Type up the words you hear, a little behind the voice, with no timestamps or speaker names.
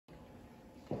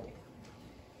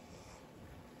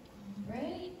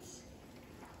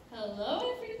Hello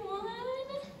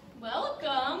everyone!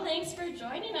 Welcome! Thanks for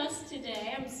joining us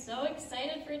today. I'm so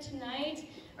excited for tonight,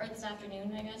 or this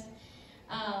afternoon, I guess.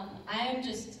 I am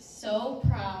just so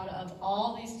proud of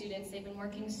all these students. They've been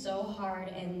working so hard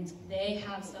and they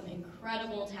have some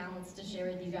incredible talents to share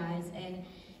with you guys, and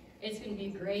it's going to be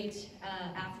a great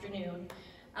afternoon.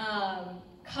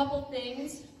 Couple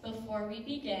things before we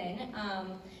begin.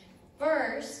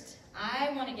 First,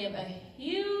 I want to give a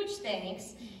huge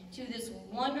thanks to this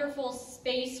wonderful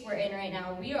space we're in right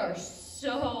now. We are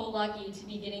so lucky to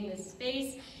be getting this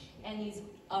space and these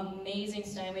amazing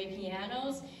Steinway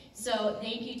pianos. So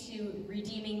thank you to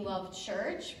Redeeming Love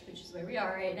Church, which is where we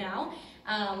are right now,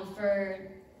 for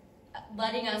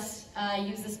letting us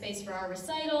use the space for our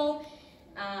recital.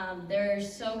 They're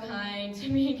so kind to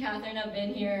me and Catherine. Have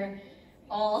been here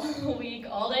all week,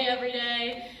 all day, every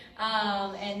day,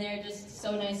 and they're just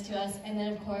so nice to us. And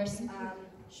then of course,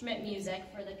 Schmidt Music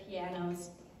for the pianos.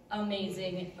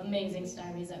 Amazing, amazing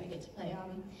Steinways that we get to play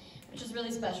on, which is really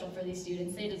special for these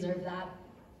students. They deserve that.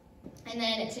 And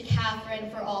then to Catherine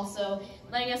for also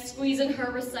letting us squeeze in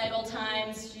her recital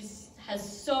times. She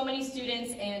has so many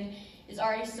students and is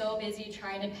already so busy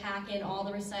trying to pack in all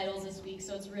the recitals this week,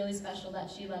 so it's really special that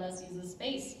she let us use the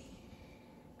space.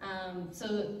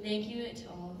 So thank you to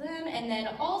all of them, and then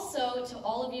also to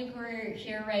all of you who are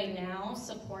here right now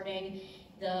supporting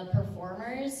the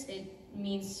performers. It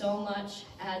means so much.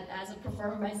 As a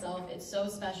performer myself, it's so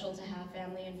special to have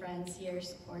family and friends here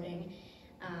supporting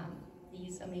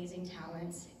these amazing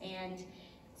talents. And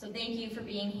so thank you for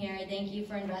being here. Thank you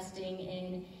for investing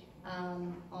in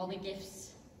all the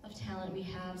gifts of talent we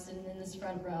have sitting in this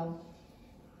front row.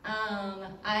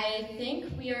 I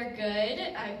think we are good.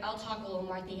 I'll talk a little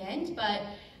more at the end, but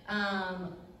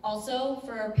also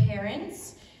for our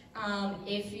parents,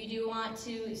 if you do want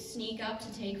to sneak up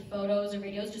to take photos or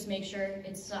videos, just make sure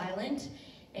it's silent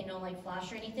and no like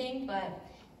flash or anything, but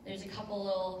there's a couple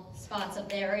little spots up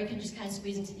there, or you can just kind of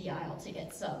squeeze into the aisle to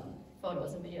get some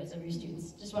photos and videos of your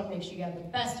students. Just want to make sure you have the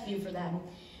best view for them.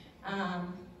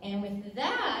 And with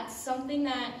that, something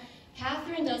that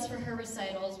Catherine does for her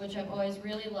recitals, which I've always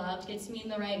really loved, gets me in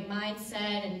the right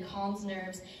mindset and calms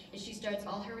nerves, is she starts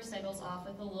all her recitals off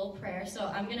with a little prayer. So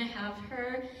I'm going to have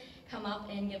her come up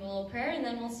and give a little prayer, and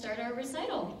then we'll start our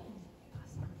recital.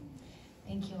 Awesome.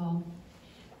 Thank you all.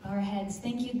 Bow our heads.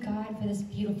 Thank you, God, for this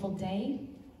beautiful day.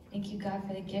 Thank you, God,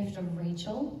 for the gift of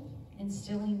Rachel,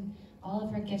 instilling all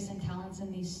of her gifts and talents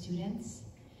in these students.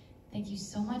 Thank you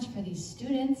so much for these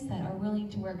students that are willing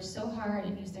to work so hard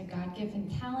and use their God-given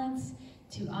talents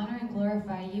to honor and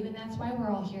glorify you, and that's why we're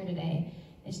all here today.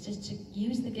 It's just to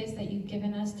use the gifts that you've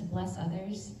given us to bless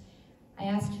others. I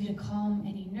ask you to calm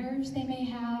any nerves they may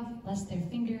have, bless their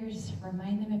fingers,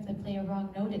 remind them if they play a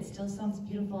wrong note, it still sounds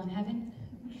beautiful in heaven.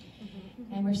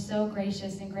 And we're so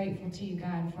gracious and grateful to you,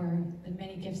 God, for the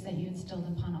many gifts that you instilled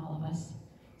upon all of us.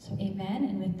 So amen,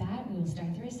 and with that, we will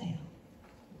start the recital.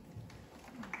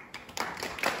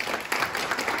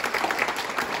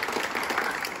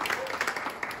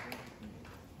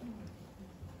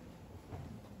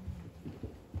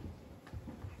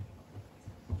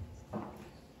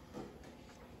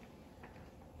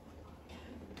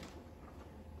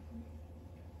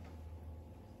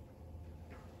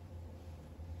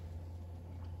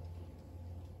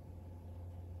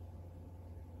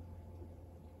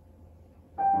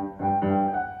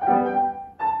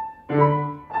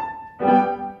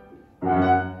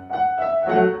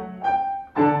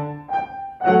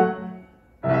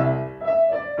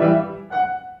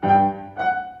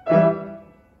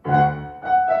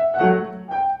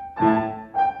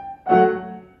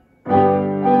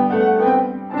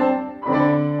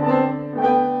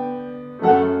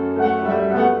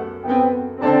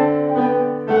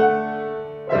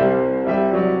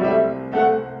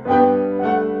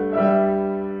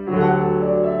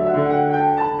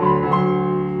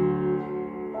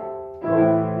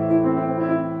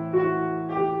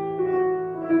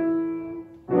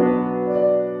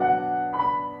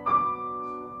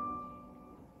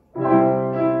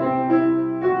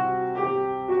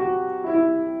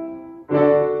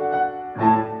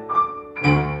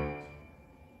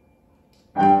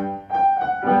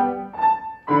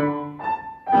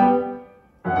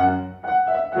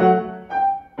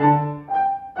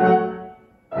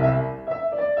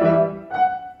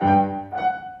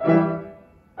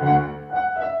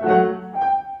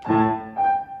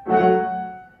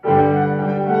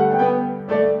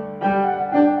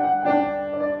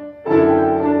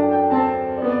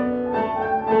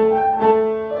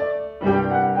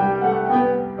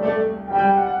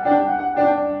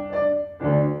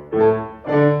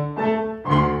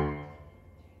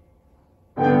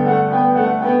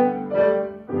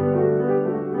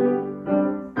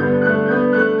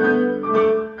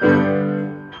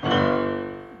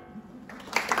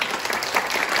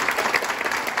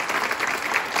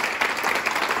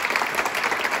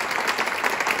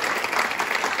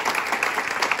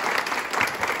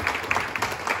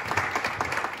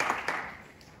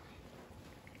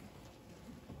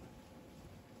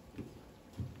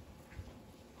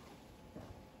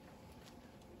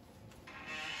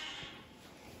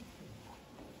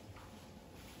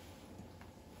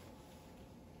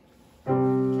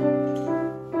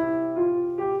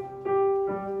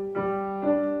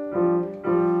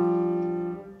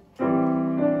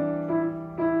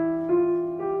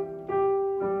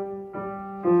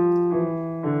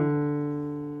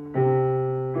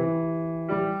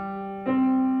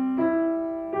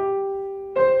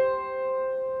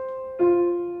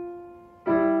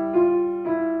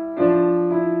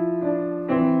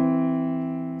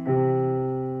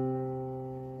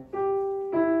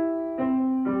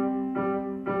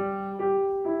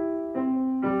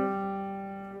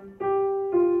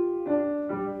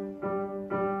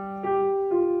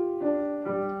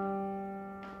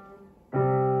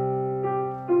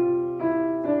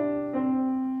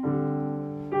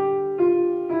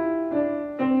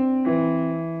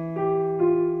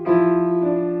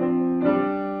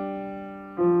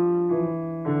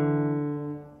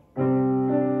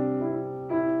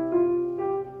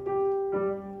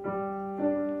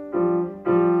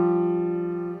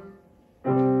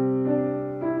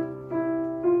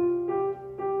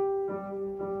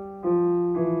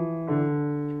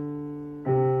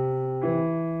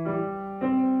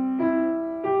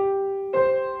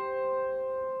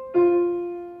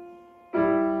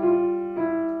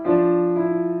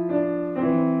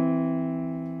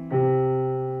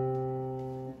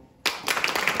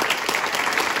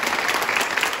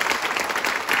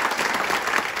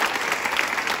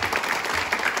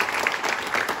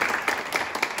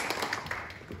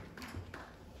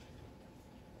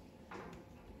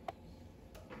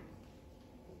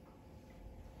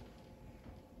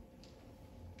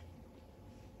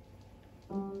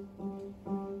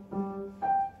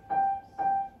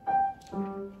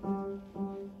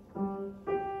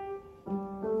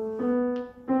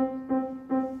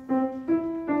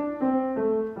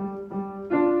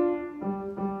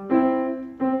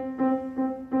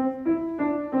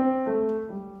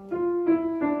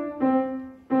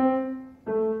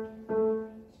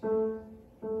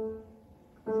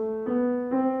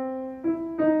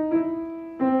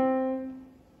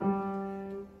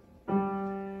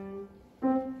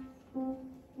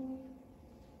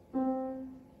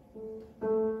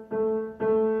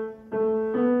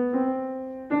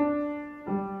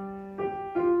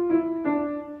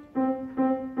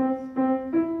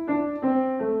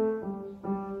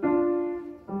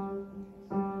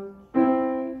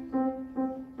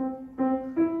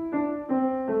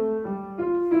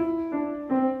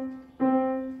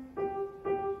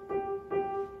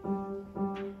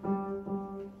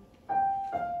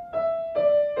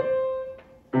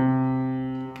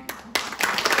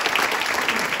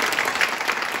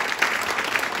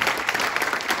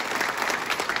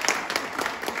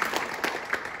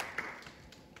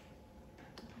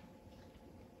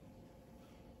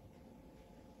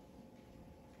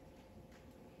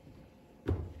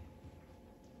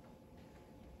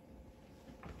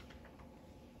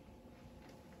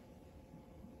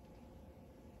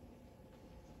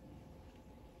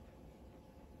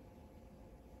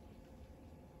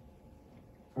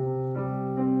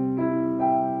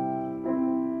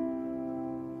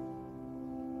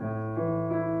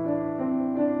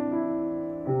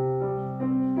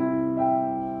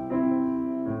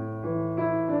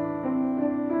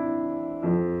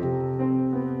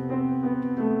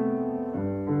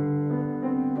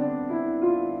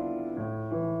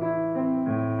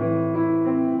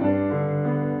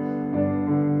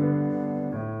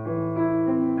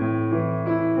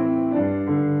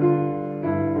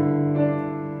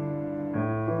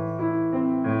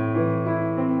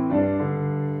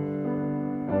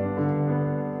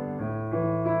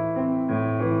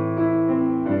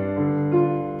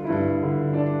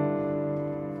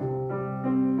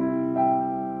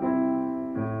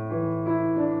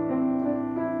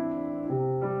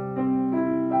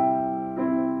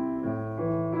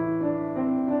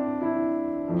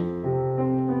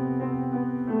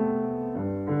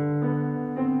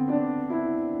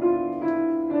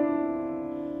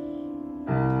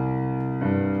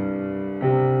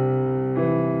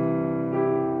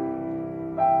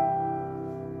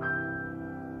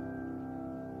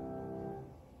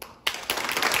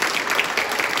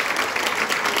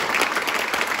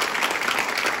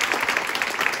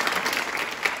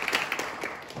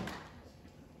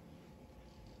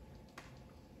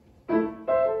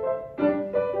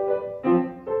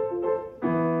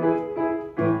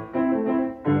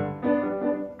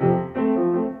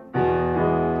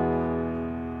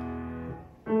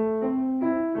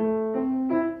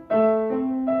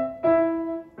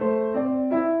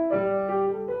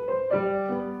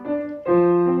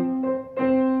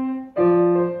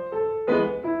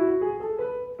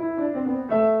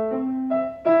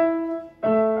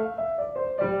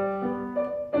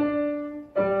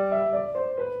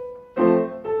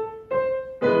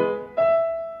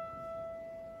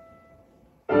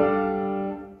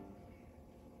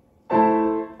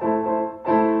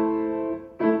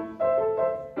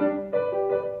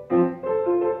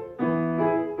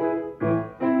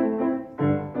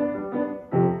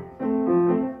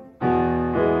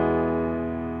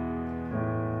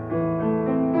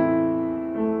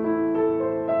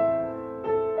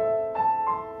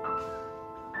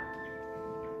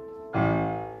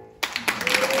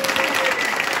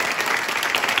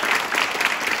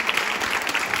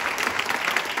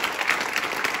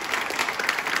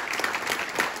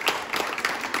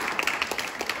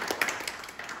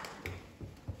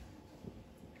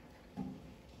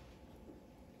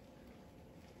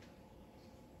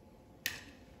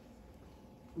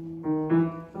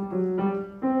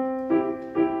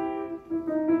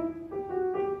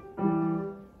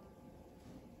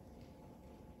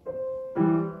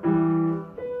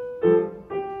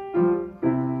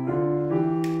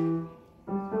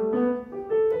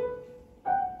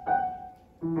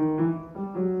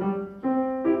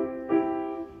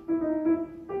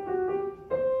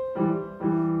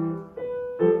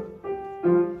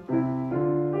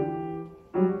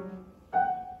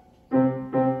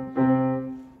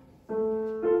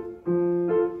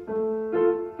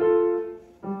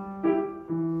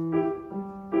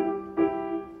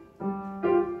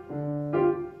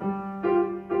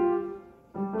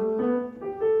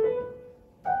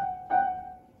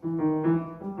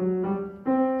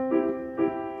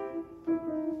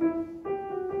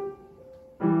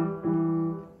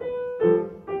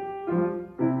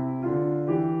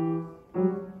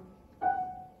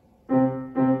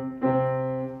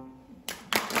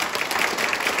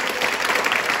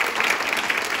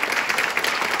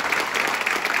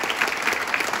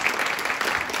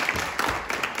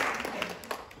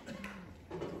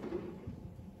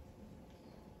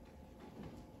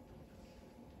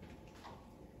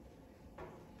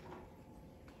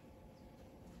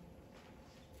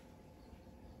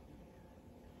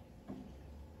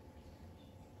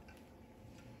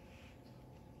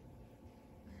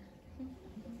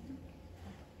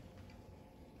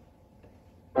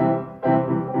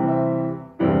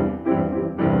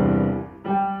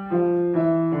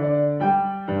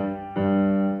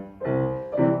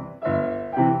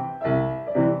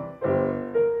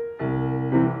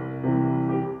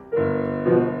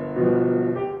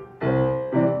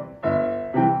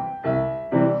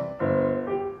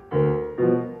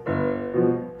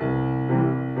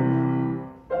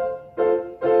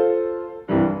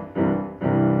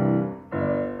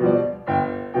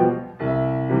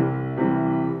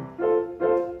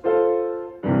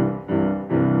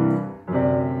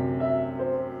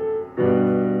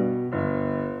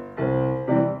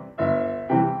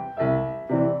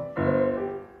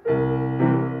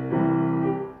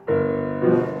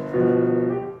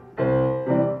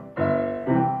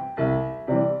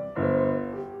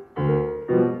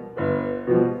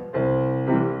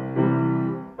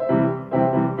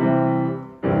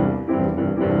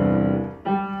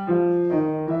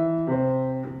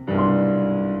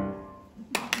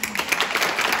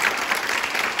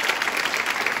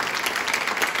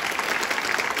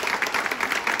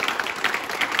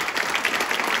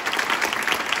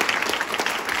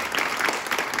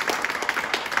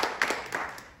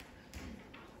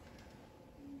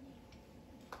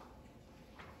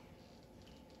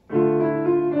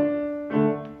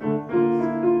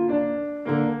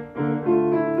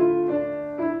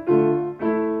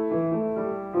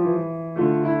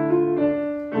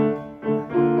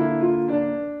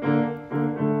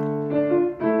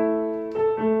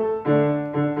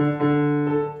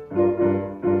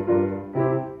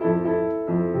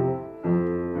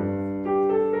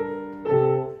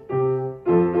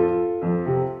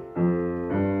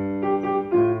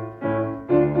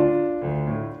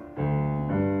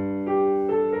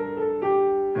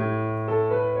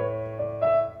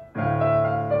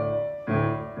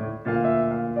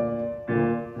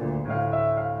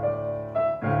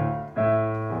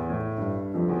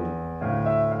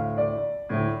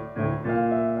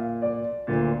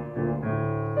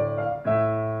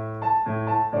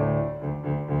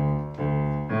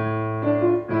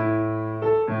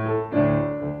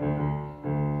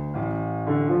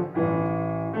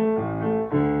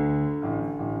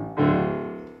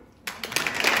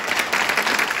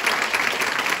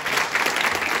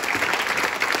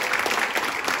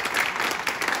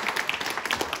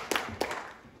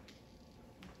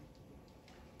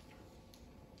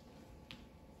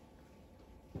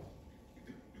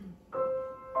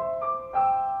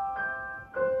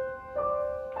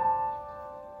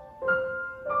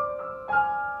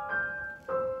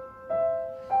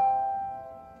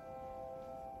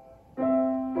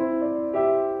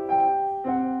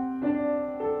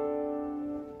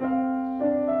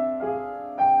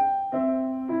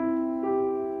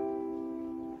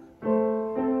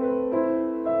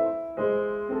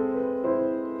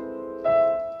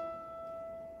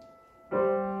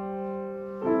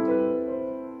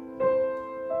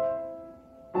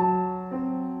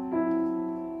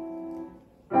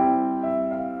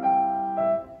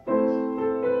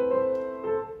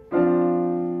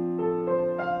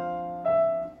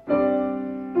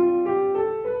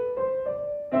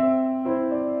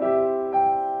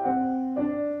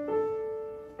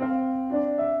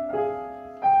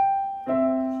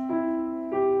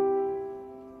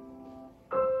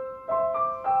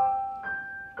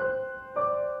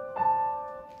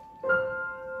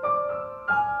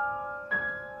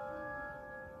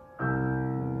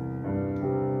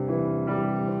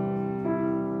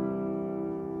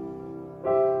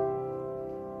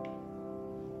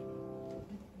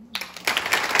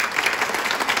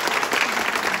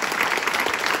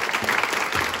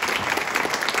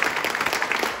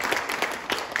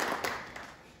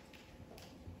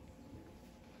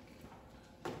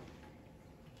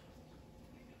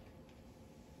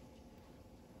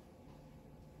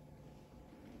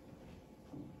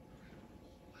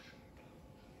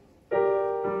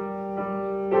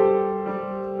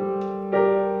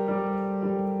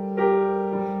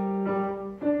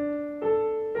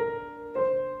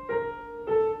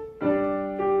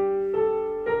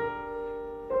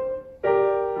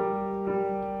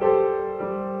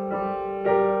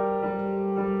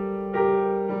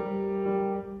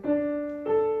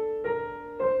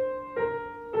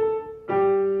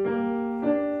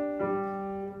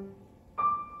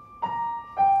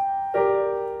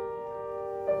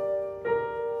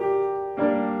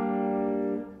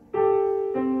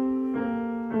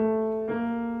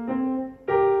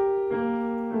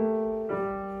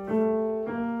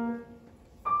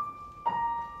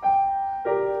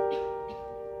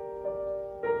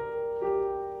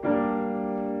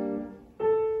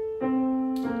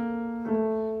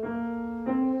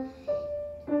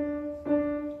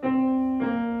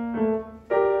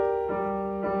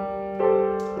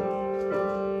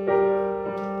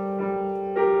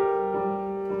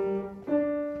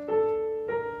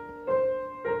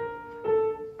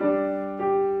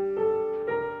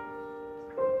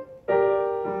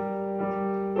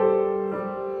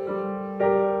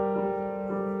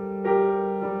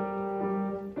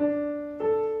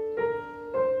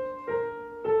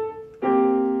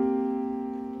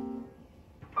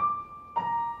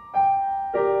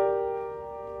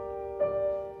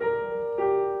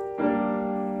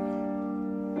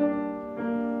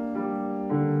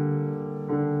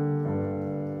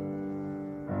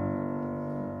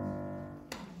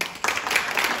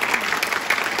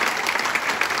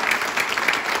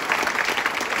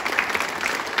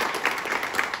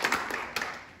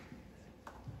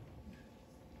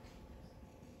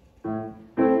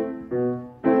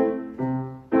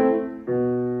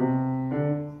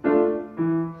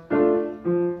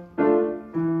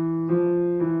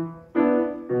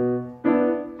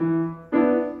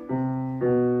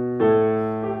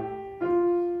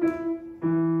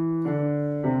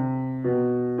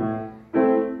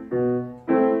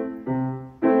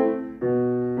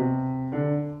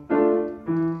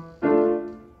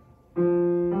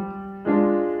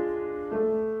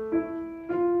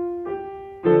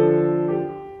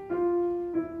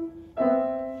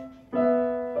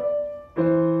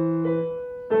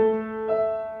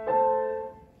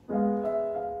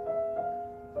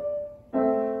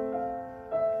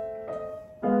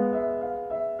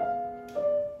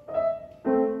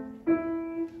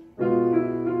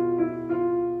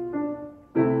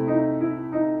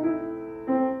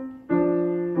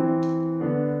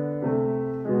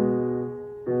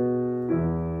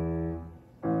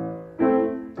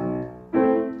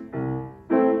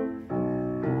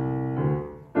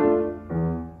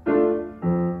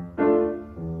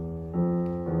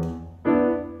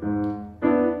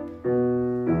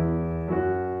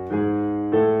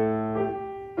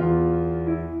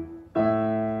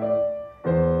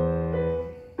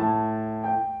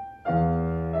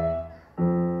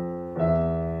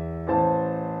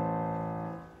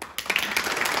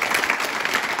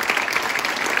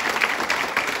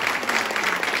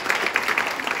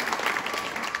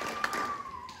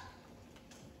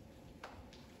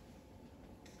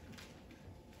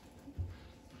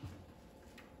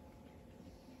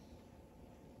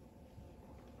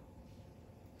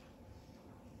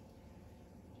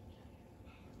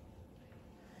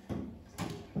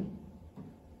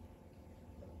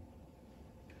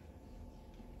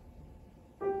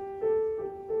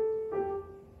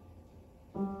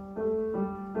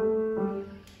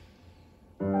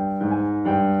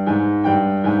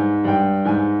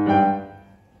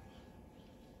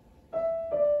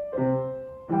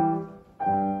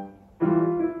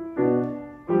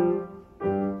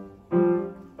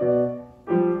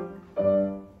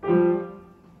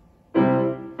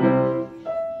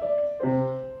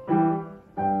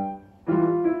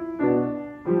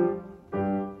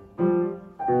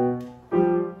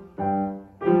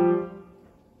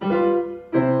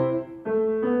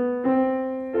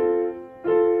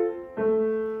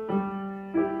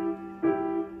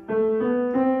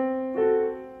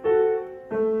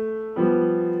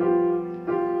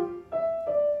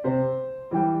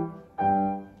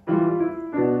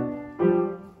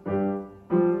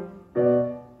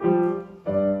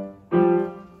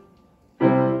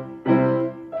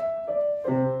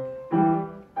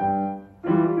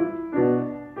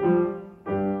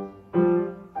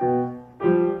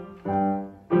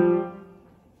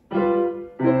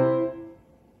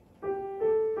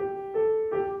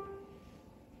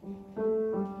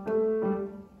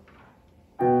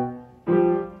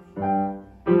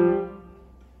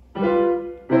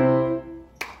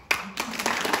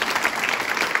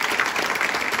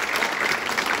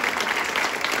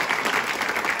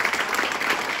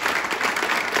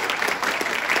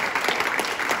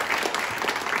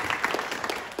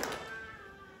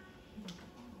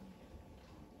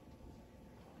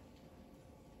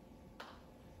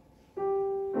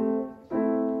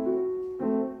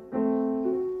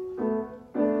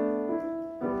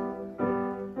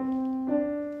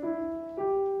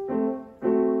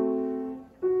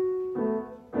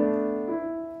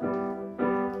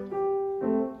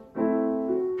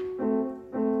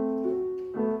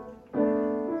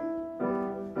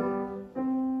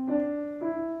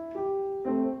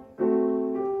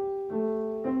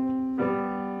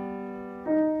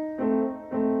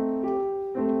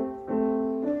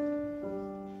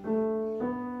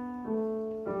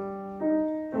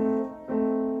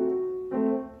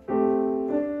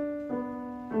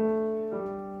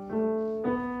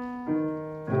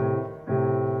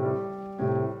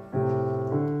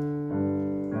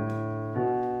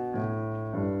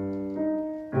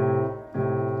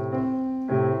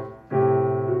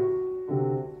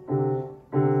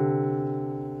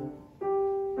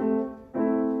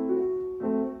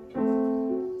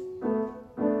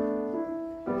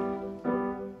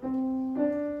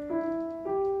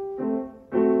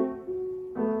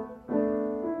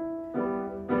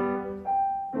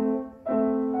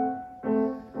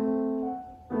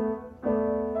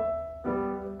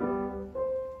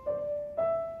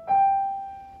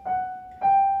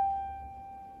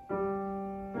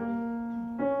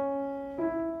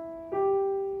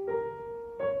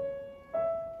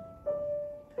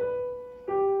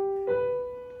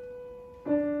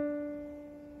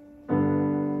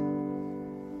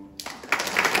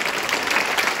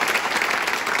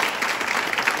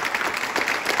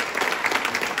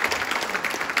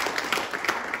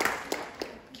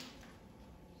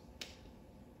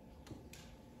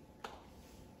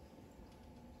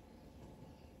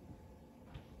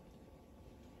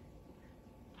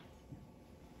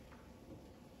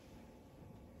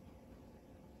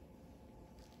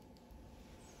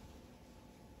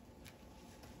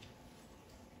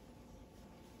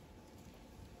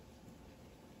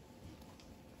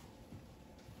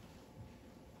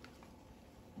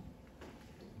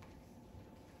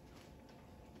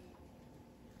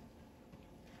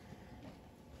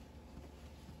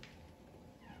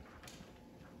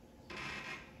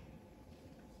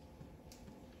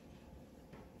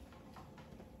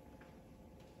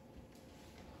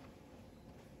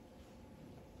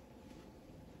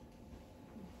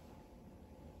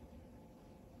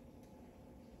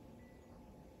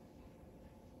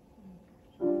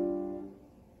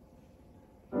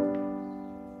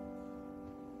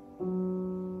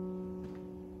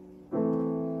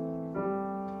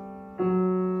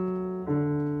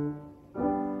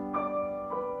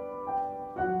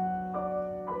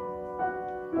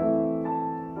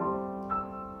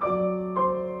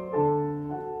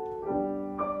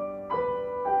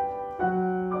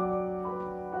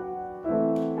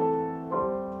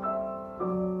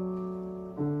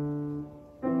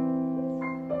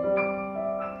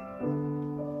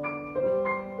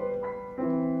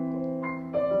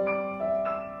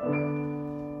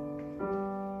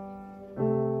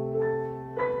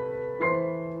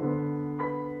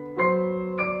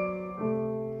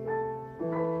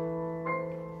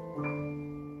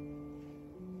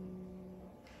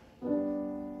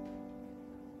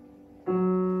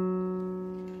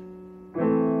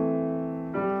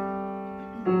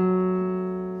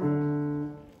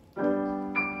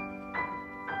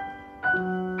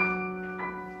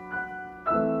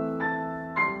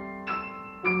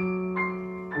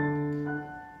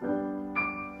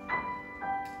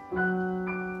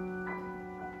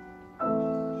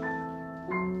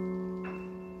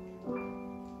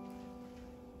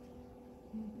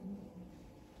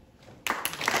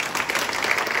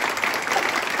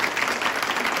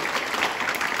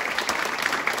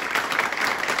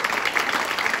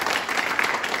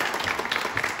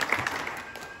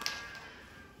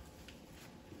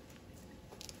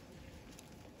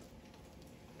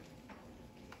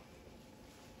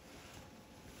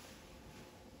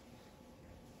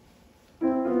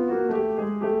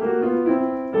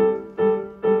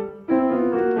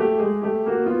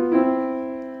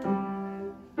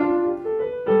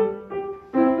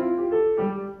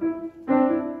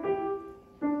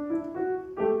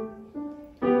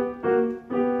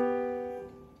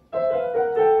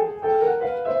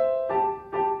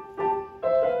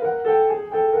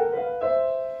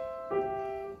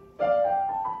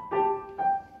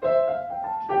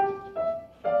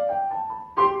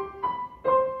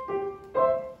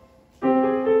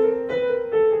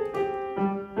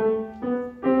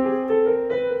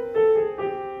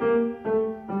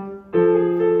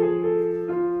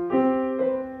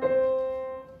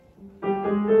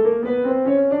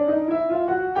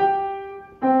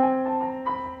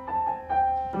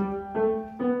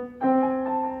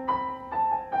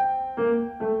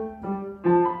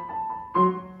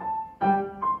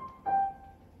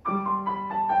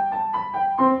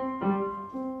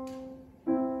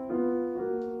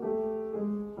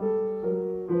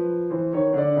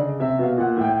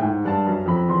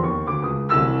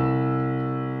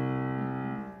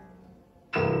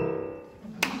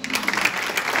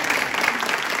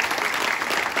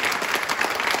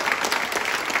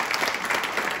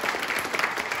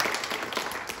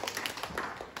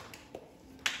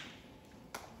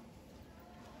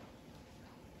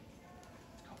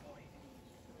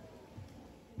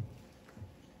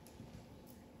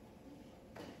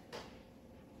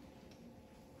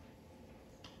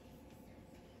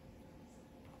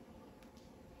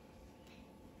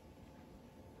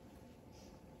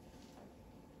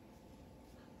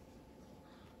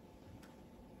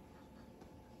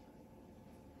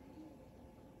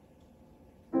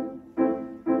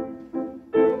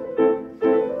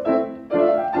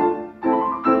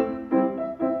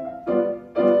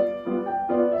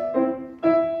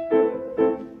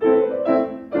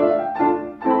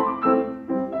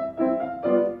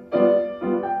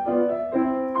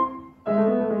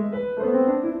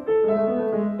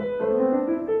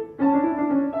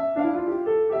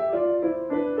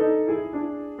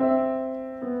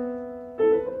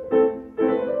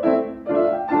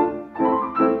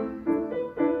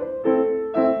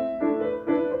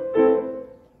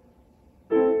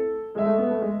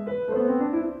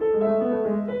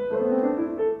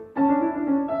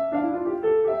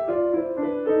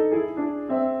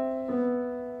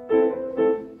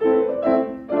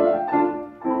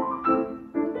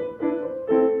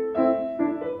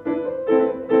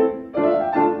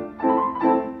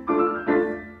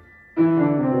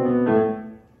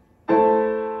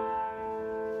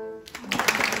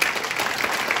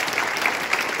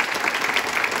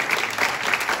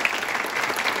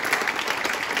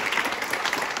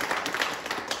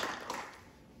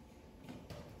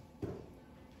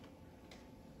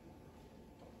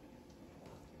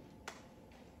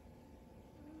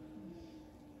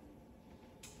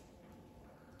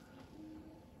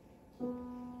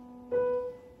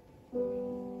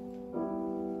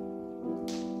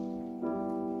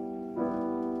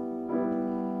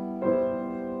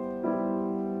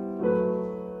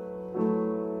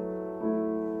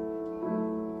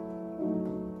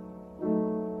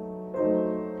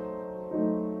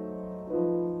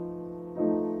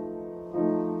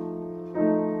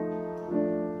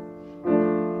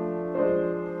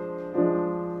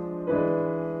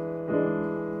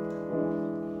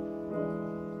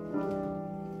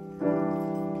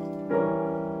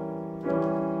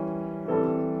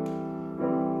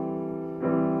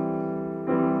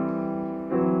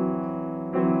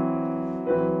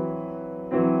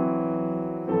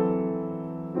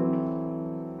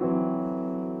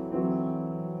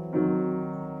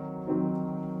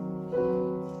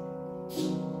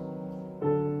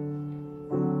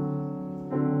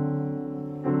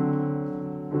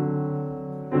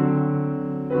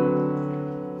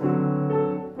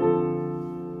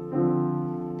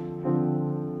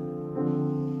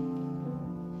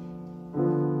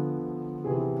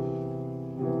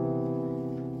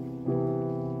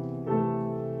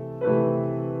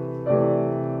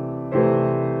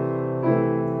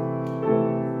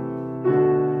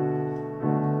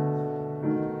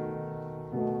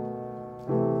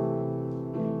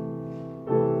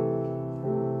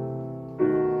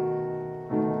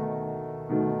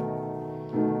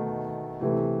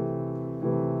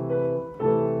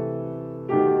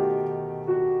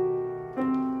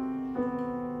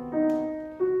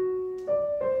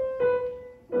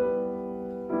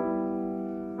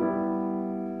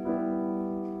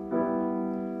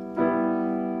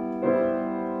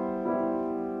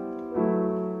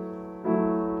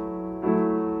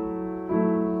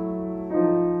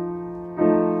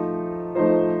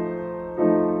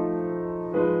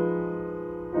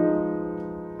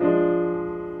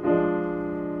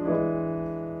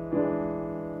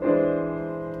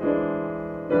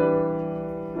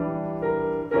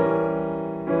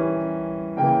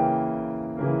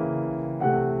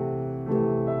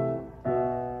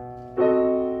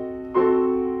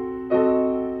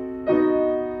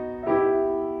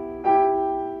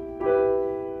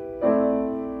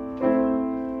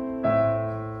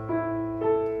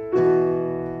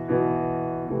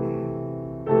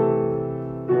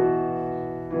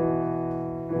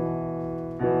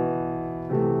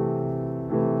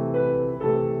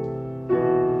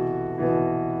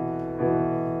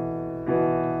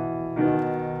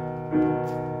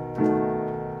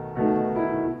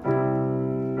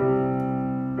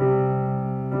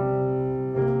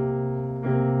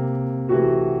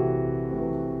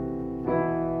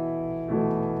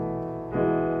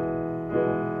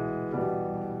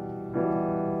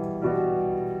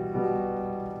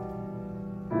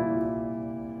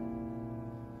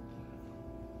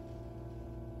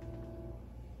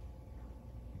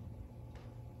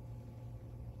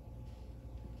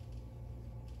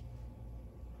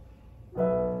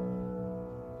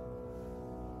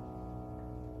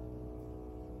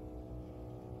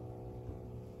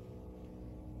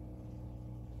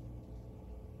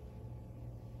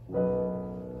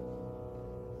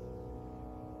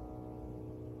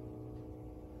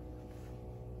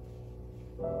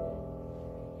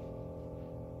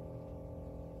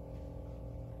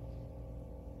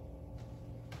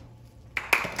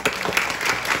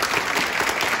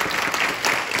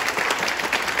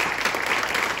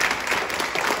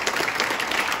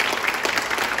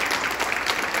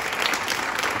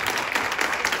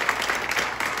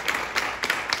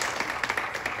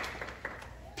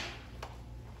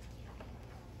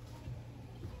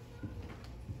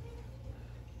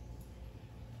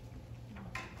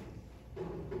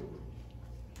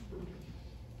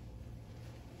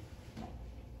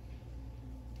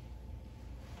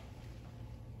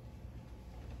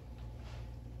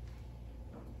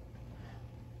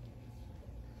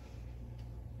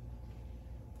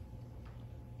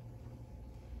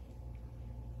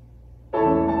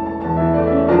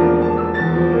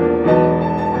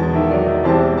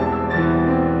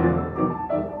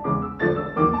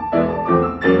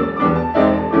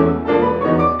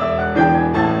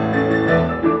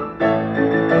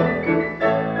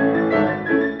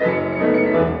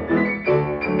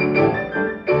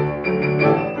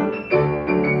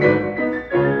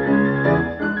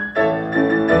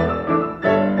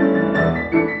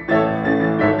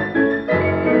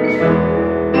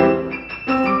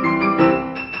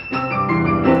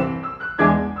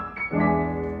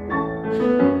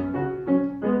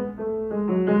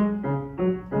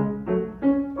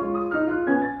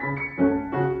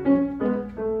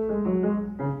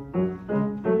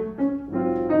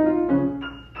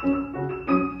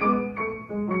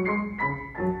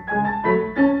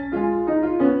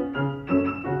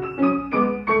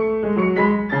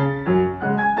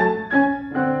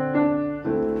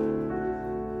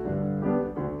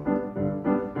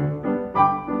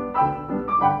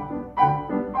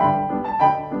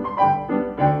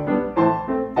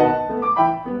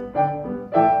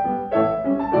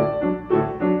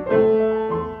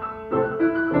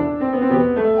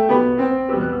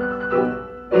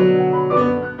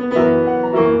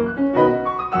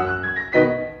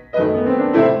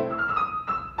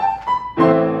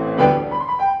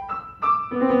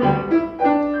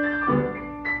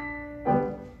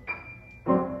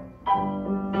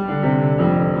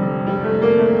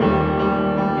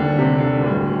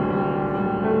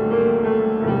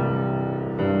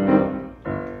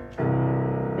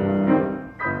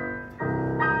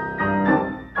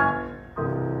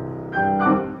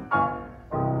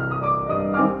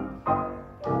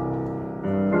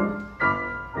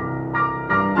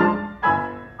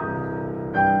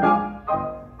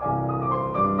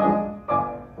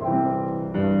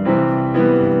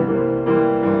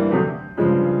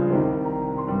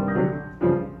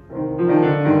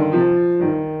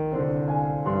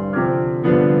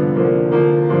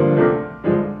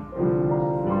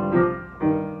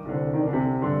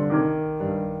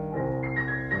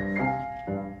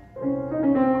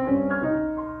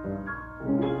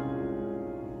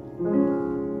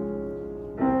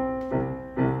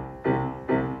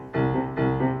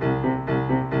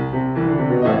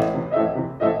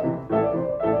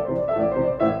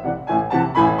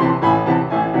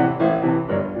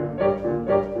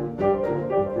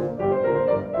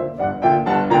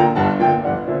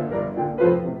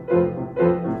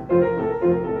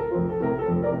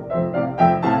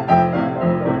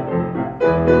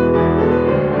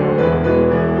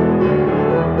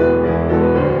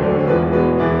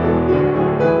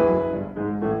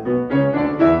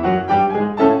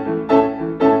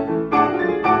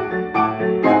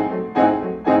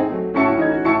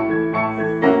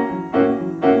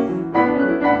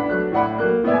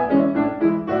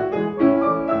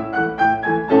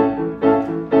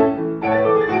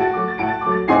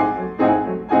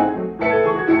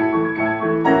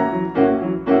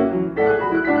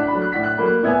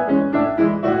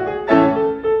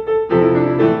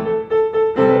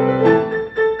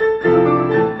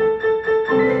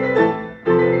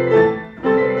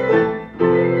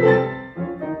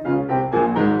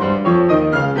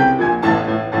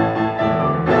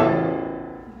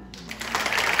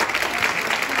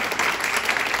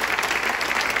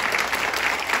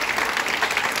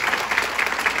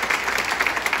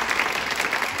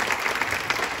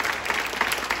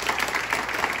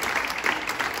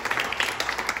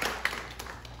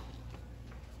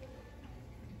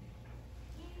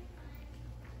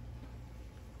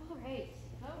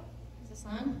 this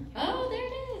on? Oh, there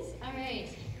it is. All right.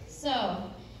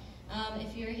 So,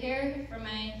 if you were here for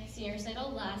my senior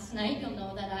recital last night, you'll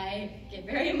know that I get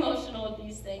very emotional with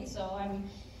these things. So I'm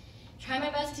trying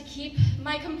my best to keep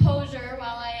my composure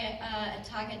while I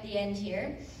talk at the end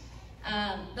here.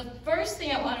 The first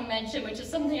thing I want to mention, which is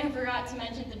something I forgot to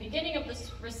mention at the beginning of this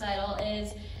recital,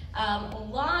 is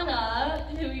Lana,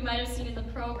 who you might have seen in the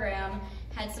program,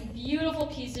 had some beautiful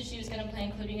pieces she was going to play,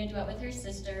 including a duet with her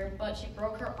sister, but she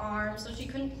broke her arm, so she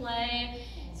couldn't play.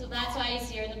 So that's why you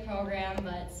see her in the program,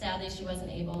 but sadly she wasn't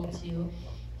able to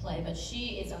play. But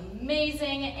she is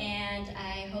amazing, and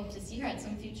I hope to see her at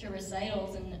some future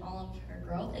recitals and all of her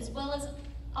growth, as well as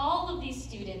all of these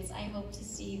students. I hope to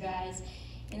see you guys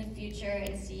in the future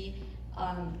and see,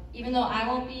 even though I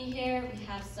won't be here, we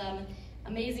have some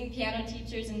amazing piano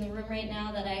teachers in the room right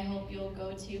now that I hope you'll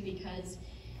go to, because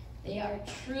they are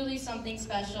truly something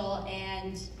special.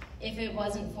 And if it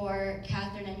wasn't for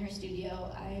Catherine and her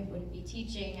studio, I wouldn't be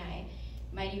teaching. I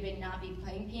might even not be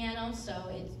playing piano. So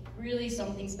it's really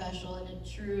something special and a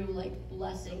true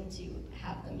blessing to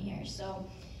have them here. So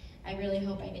I really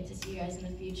hope I get to see you guys in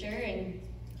the future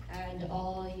and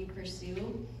all you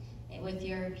pursue with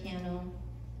your piano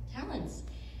talents.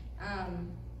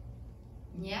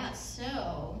 Yeah,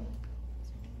 so.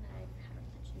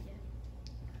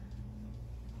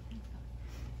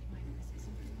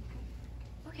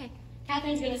 Okay,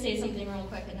 Catherine's going to say something real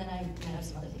quick, and then I might have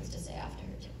some other things to say after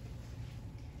her, too.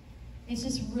 It's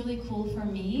just really cool for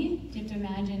me. You have to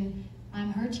imagine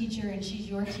I'm her teacher and she's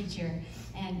your teacher.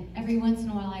 And every once in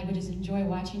a while I would just enjoy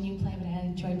watching you play, but I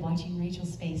enjoyed watching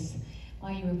Rachel's face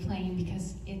while you were playing,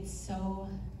 because it's so,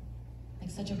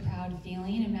 such a proud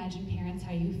feeling. Imagine parents,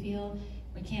 how you feel.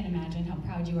 We can't imagine how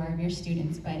proud you are of your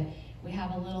students, but we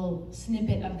have a little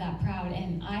snippet of that proud,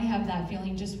 and I have that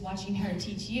feeling just watching her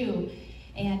teach you.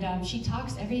 And she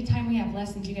talks every time we have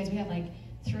lessons. You guys, we have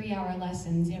 3-hour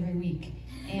lessons every week.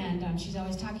 And she's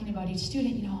always talking about each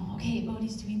student, okay,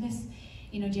 Bodhi's doing this.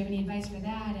 Do you have any advice for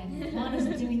that? And Lana's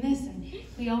doing this. And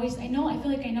we always, I feel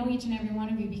like I know each and every one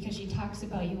of you, because she talks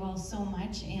about you all so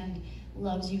much and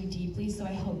loves you deeply. So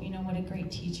I hope you know what a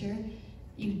great teacher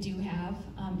you do have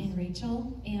in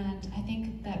Rachel. And I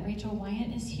think that Rachel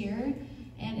Wyant is here.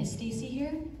 And is Stacy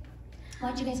here? Why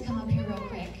don't you guys come up here real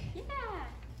quick? Yeah.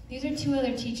 These are 2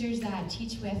 other teachers that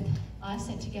teach with us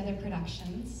at Together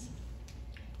Productions.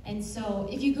 And so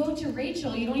if you go to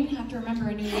Rachel, you don't even have to remember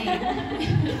a new name.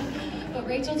 But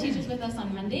Rachel teaches with us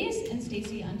on Mondays and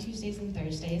Stacy on Tuesdays and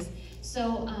Thursdays.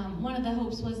 So one of the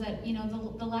hopes was that,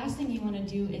 the last thing you want to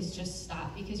do is just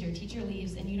stop, because your teacher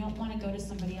leaves and you don't want to go to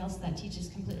somebody else that teaches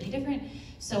completely different.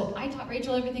 So I taught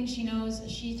Rachel everything she knows,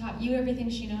 she taught you everything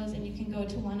she knows, and you can go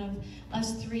to one of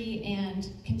us 3 and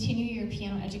continue your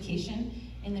piano education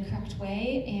in the correct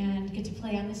way and get to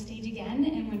play on the stage again.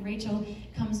 And when Rachel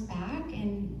comes back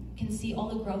and can see all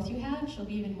the growth you have, she'll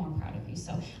be even more proud of you.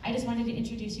 So I just wanted to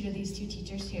introduce you to these 2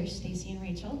 teachers here, Stacy and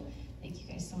Rachel. Thank you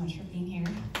guys so much for being here.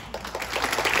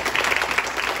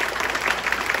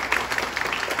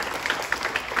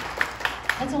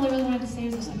 That's all I really wanted to say,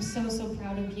 is I'm so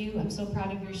proud of you. I'm so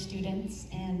proud of your students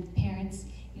and parents.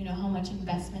 You know how much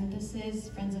investment this is,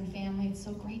 friends and family. It's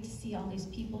so great to see all these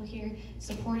people here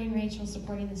supporting Rachel,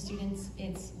 supporting the students.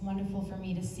 It's wonderful for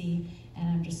me to see, and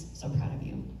I'm just so proud of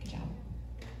you. Good job.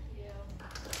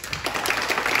 Thank you.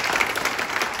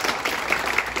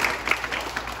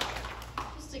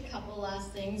 Just a couple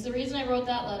last things. The reason I wrote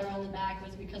that letter on the back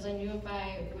was because I knew if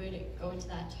I would go into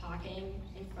that talking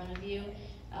in front of you,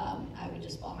 I would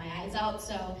just bawl my eyes out.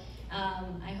 So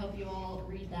I hope you all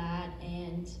read that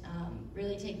and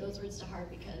really take those words to heart,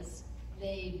 because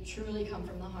they truly come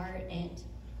from the heart. And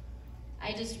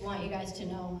I just want you guys to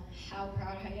know how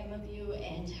proud I am of you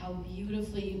and how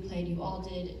beautifully you played. You all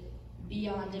did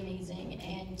beyond amazing,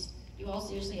 and you all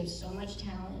seriously have so much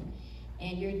talent.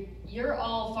 And you're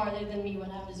all farther than me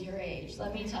when I was your age,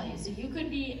 let me tell you. So you could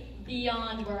be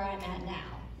beyond where I'm at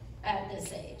now, at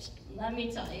this age. Let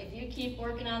me tell you, if you keep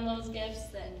working on those gifts,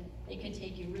 then they could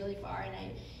take you really far. And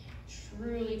I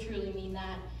truly mean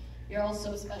that. You're all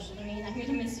so special to me, and I'm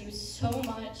gonna miss you so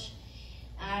much.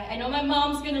 I know my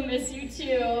mom's gonna miss you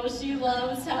too. She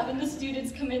loves having the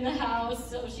students come in the house,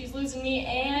 so she's losing me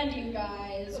and you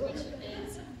guys, which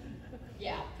is,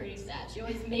 yeah, pretty sad. She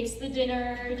always makes the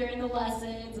dinner during the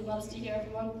lessons and loves to hear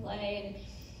everyone play, and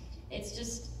it's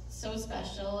just so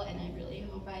special, and I really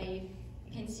hope I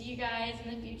can see you guys in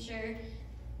the future.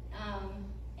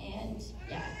 And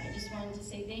yeah, I just wanted to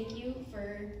say thank you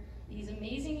for these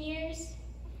amazing years,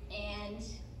 and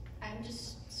I'm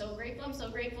just so grateful. I'm so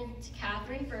grateful to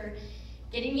Catherine for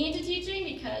getting me into teaching,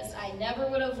 because I never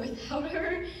would have without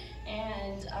her.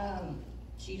 And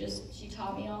she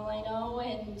taught me all I know,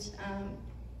 and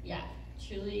yeah,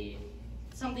 truly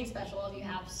something special all of you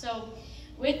have. So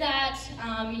with that,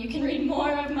 you can read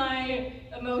more of my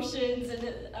emotions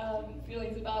and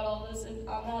feelings about all this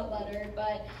on that letter,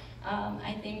 but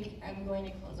I think I'm going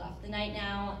to close off the night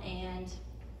now, and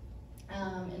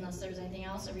unless there's anything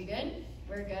else, are we good?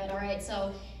 We're good. All right,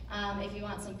 so if you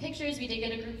want some pictures, we did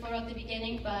get a group photo at the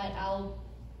beginning, but I'll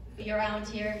be around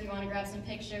here if you want to grab some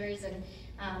pictures and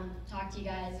talk to you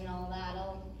guys and all that.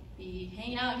 I'll be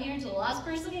hanging out here until the last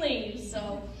person leaves,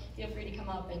 so feel free to come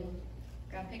up and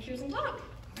grab pictures and talk.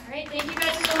 All right, thank you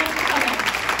guys so much for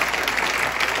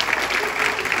coming.